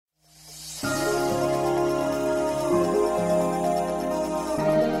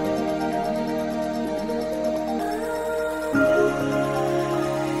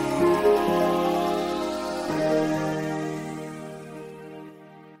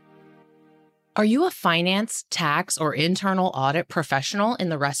Are you a finance, tax, or internal audit professional in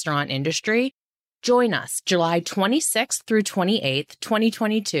the restaurant industry? Join us July 26th through 28th,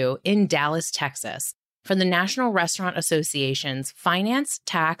 2022 in Dallas, Texas for the National Restaurant Association's Finance,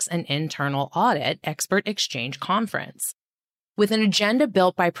 Tax, and Internal Audit Expert Exchange Conference. With an agenda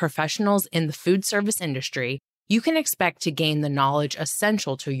built by professionals in the food service industry, you can expect to gain the knowledge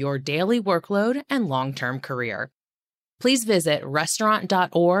essential to your daily workload and long-term career. Please visit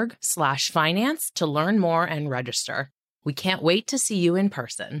restaurant.org/finance to learn more and register. We can't wait to see you in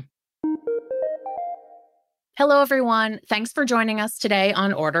person. Hello, everyone. Thanks for joining us today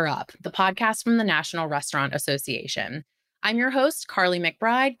on Order Up, the podcast from the National Restaurant Association. I'm your host, Carly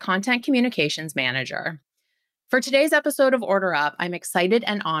McBride, Content Communications Manager. For today's episode of Order Up, I'm excited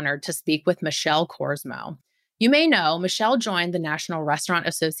and honored to speak with Michelle Korsmo. You may know Michelle joined the National Restaurant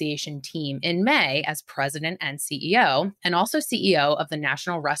Association team in May as president and CEO, and also CEO of the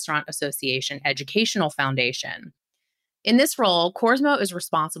National Restaurant Association Educational Foundation. In this role, Korsmo is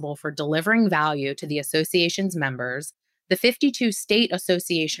responsible for delivering value to the association's members, the 52 state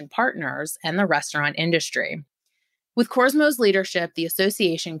association partners, and the restaurant industry. With Korsmo's leadership, the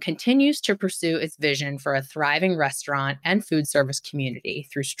association continues to pursue its vision for a thriving restaurant and food service community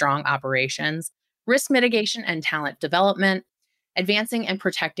through strong operations, risk mitigation and talent development, advancing and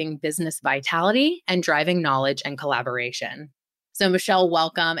protecting business vitality, and driving knowledge and collaboration. So Michelle,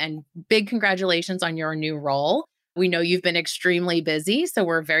 welcome and big congratulations on your new role. We know you've been extremely busy, so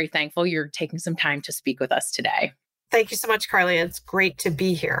we're very thankful you're taking some time to speak with us today. Thank you so much, Carly. It's great to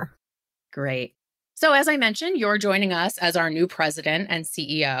be here. Great. So as I mentioned, you're joining us as our new president and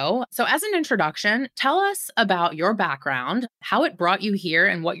CEO. So as an introduction, tell us about your background, how it brought you here,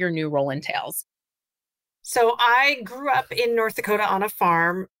 and what your new role entails. So I grew up in North Dakota on a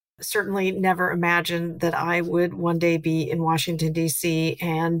farm. Certainly never imagined that I would one day be in Washington, D.C.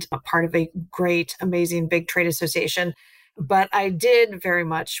 and a part of a great, amazing, big trade association. But I did very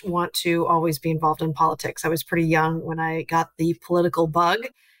much want to always be involved in politics. I was pretty young when I got the political bug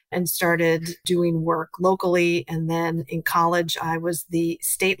and started doing work locally. And then in college, I was the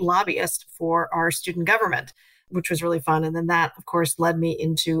state lobbyist for our student government, which was really fun. And then that, of course, led me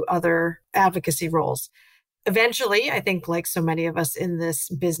into other advocacy roles. Eventually, I think like so many of us in this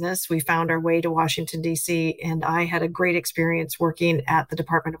business, we found our way to Washington, D.C., and I had a great experience working at the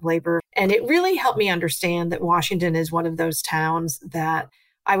Department of Labor. And it really helped me understand that Washington is one of those towns that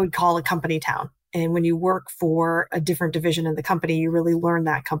I would call a company town. And when you work for a different division in the company, you really learn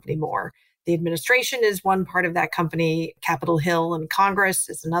that company more. The administration is one part of that company. Capitol Hill and Congress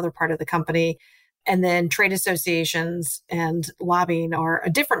is another part of the company. And then trade associations and lobbying are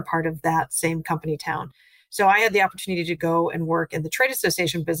a different part of that same company town. So I had the opportunity to go and work in the trade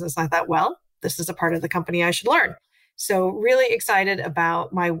association business. I thought, well, this is a part of the company I should learn. So really excited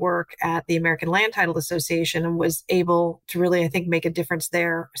about my work at the American Land Title Association and was able to really, I think, make a difference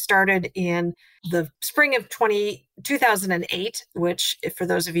there. Started in the spring of 2008, which, for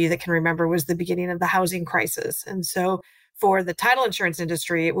those of you that can remember, was the beginning of the housing crisis. And so for the title insurance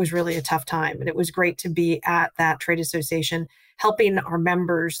industry, it was really a tough time. And it was great to be at that trade association, helping our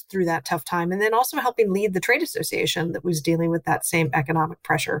members through that tough time, and then also helping lead the trade association that was dealing with that same economic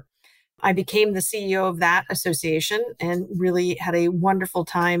pressure. I became the CEO of that association and really had a wonderful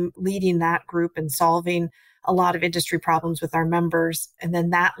time leading that group and solving a lot of industry problems with our members. And then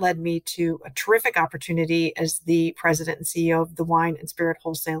that led me to a terrific opportunity as the president and CEO of the Wine and Spirit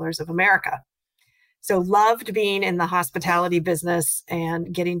Wholesalers of America. So loved being in the hospitality business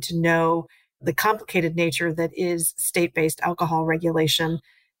and getting to know the complicated nature that is state-based alcohol regulation.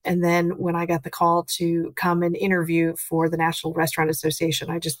 And then when I got the call to come and interview for the National Restaurant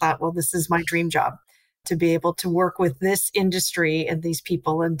Association, I just thought, well, this is my dream job, to be able to work with this industry and these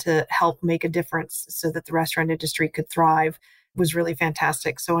people and to help make a difference so that the restaurant industry could thrive was really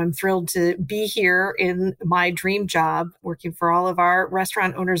fantastic. So I'm thrilled to be here in my dream job, working for all of our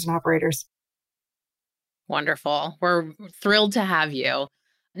restaurant owners and operators. Wonderful. We're thrilled to have you.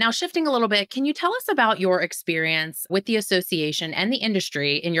 Now, shifting a little bit, can you tell us about your experience with the association and the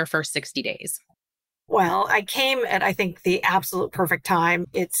industry in your first 60 days? Well, I came at, I think, the absolute perfect time.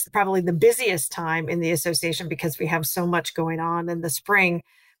 It's probably the busiest time in the association because we have so much going on in the spring,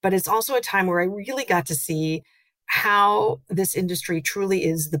 but it's also a time where I really got to see how this industry truly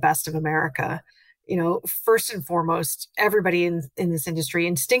is the best of America. You know, first and foremost, everybody in this industry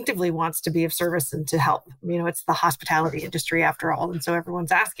instinctively wants to be of service and to help. You know, it's the hospitality industry after all. And so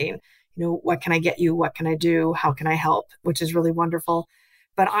everyone's asking, you know, what can I get you? What can I do? How can I help? Which is really wonderful.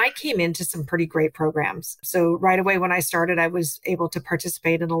 But I came into some pretty great programs. So right away when I started, I was able to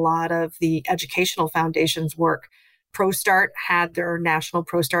participate in a lot of the educational foundation's work ProStart had their national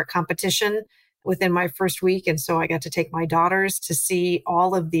ProStart competition within my first week. And so I got to take my daughters to see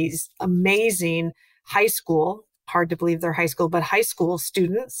all of these amazing high school, hard to believe they're high school, but high school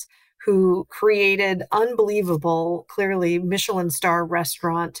students who created unbelievable, clearly Michelin star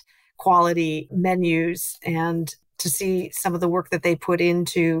restaurant quality menus, and to see some of the work that they put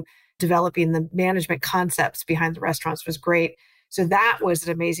into developing the management concepts behind the restaurants was great. So that was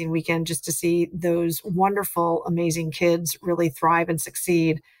an amazing weekend just to see those wonderful, amazing kids really thrive and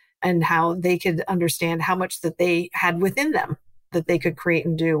succeed, and how they could understand how much that they had within them that they could create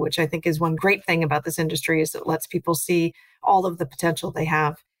and do, which I think is one great thing about this industry, is it lets people see all of the potential they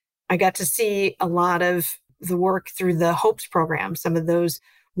have. I got to see a lot of the work through the HOPES program, some of those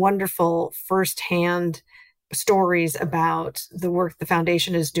wonderful firsthand stories about the work the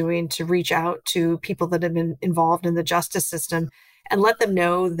foundation is doing to reach out to people that have been involved in the justice system and let them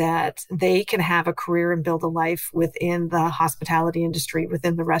know that they can have a career and build a life within the hospitality industry,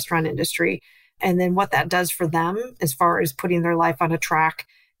 within the restaurant industry. And then what that does for them as far as putting their life on a track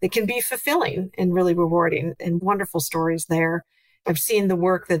that can be fulfilling and really rewarding, and wonderful stories there. I've seen the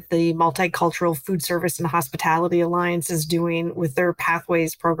work that the Multicultural Food Service and Hospitality Alliance is doing with their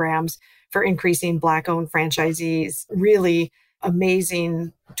Pathways programs for increasing Black-owned franchisees. Really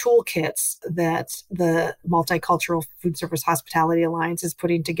amazing toolkits that the Multicultural Food Service Hospitality Alliance is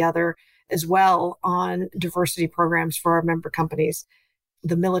putting together as well on diversity programs for our member companies.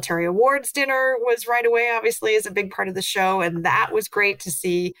 The military awards dinner was right away, obviously, is a big part of the show. And that was great to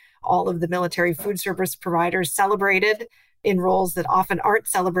see all of the military food service providers celebrated in roles that often aren't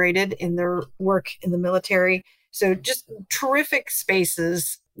celebrated in their work in the military. So just terrific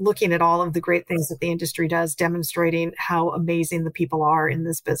spaces looking at all of the great things that the industry does, demonstrating how amazing the people are in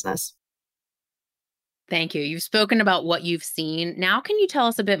this business. Thank you. You've spoken about what you've seen. Now, can you tell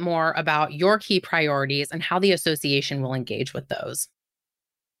us a bit more about your key priorities and how the association will engage with those?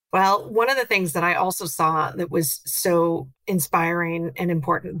 Well, one of the things that I also saw that was so inspiring and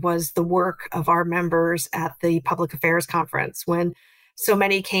important was the work of our members at the Public Affairs Conference, when so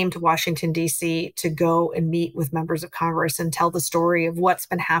many came to Washington, D.C. to go and meet with members of Congress and tell the story of what's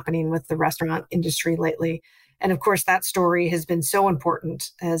been happening with the restaurant industry lately. And of course, that story has been so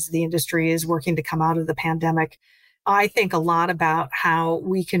important as the industry is working to come out of the pandemic. I think a lot about how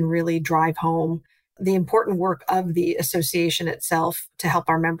we can really drive home the important work of the association itself to help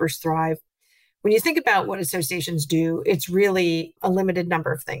our members thrive. When you think about what associations do, it's really a limited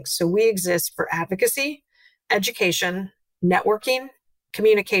number of things. So we exist for advocacy, education, networking,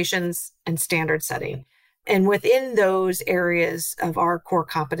 communications, and standard setting. And within those areas of our core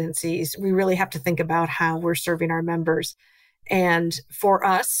competencies, we really have to think about how we're serving our members. And for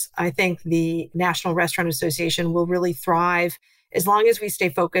us, I think the National Restaurant Association will really thrive as long as we stay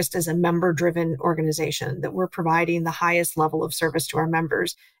focused as a member-driven organization, that we're providing the highest level of service to our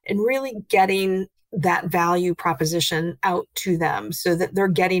members and really getting that value proposition out to them so that they're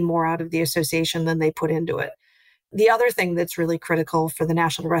getting more out of the association than they put into it. The other thing that's really critical for the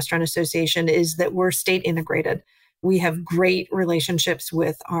National Restaurant Association is that we're state integrated. We have great relationships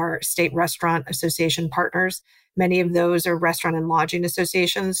with our state restaurant association partners. Many of those are restaurant and lodging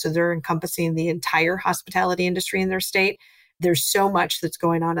associations, so they're encompassing the entire hospitality industry in their state. There's so much that's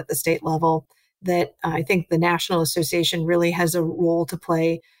going on at the state level that I think the National Association really has a role to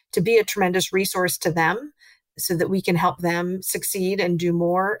play to be a tremendous resource to them so that we can help them succeed and do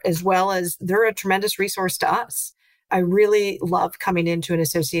more, as well as they're a tremendous resource to us. I really love coming into an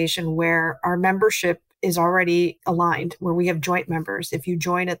association where our membership is already aligned, where we have joint members. If you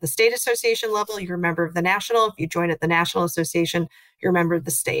join at the state association level, you're a member of the national. If you join at the national association, you're a member of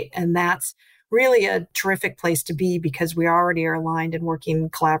the state. And that's really a terrific place to be because we already are aligned and working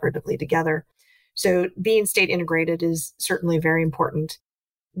collaboratively together. So being state integrated is certainly very important.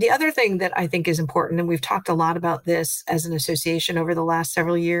 The other thing that I think is important, and we've talked a lot about this as an association over the last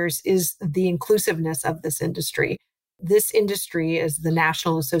several years, is the inclusiveness of this industry. This industry, as the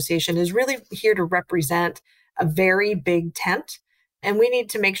National Association, is really here to represent a very big tent. And we need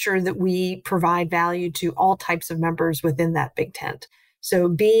to make sure that we provide value to all types of members within that big tent. So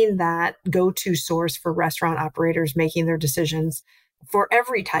being that go-to source for restaurant operators making their decisions for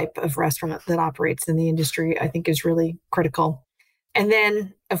every type of restaurant that operates in the industry, I think is really critical. And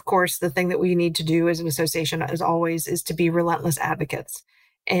then, of course, the thing that we need to do as an association, as always, is to be relentless advocates.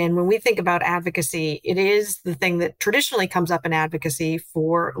 And when we think about advocacy, it is the thing that traditionally comes up in advocacy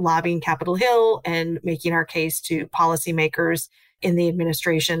for lobbying Capitol Hill and making our case to policymakers in the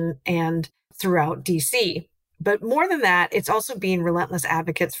administration and throughout DC. But more than that, it's also being relentless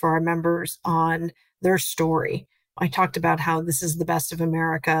advocates for our members on their story. I talked about how this is the best of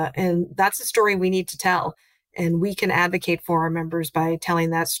America, and that's a story we need to tell. And we can advocate for our members by telling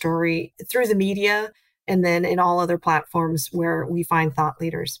that story through the media and then in all other platforms where we find thought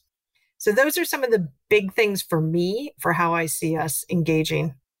leaders. So those are some of the big things for me for how I see us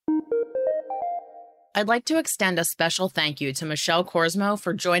engaging. I'd like to extend a special thank you to Michelle Korsmo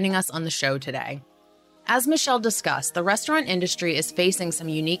for joining us on the show today. As Michelle discussed, the restaurant industry is facing some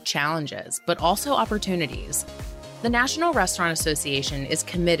unique challenges, but also opportunities. The National Restaurant Association is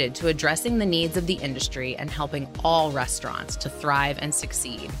committed to addressing the needs of the industry and helping all restaurants to thrive and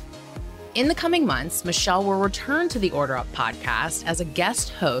succeed. In the coming months, Michelle will return to the Order Up podcast as a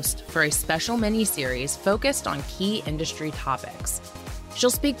guest host for a special mini-series focused on key industry topics. She'll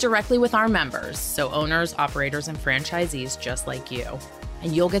speak directly with our members, so owners, operators, and franchisees just like you,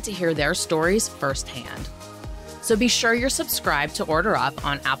 and you'll get to hear their stories firsthand. So be sure you're subscribed to Order Up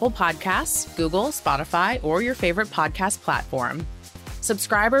on Apple Podcasts, Google, Spotify, or your favorite podcast platform.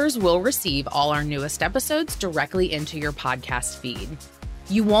 Subscribers will receive all our newest episodes directly into your podcast feed.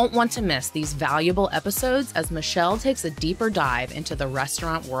 You won't want to miss these valuable episodes as Michelle takes a deeper dive into the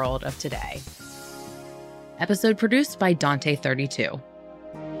restaurant world of today. Episode produced by Dante32.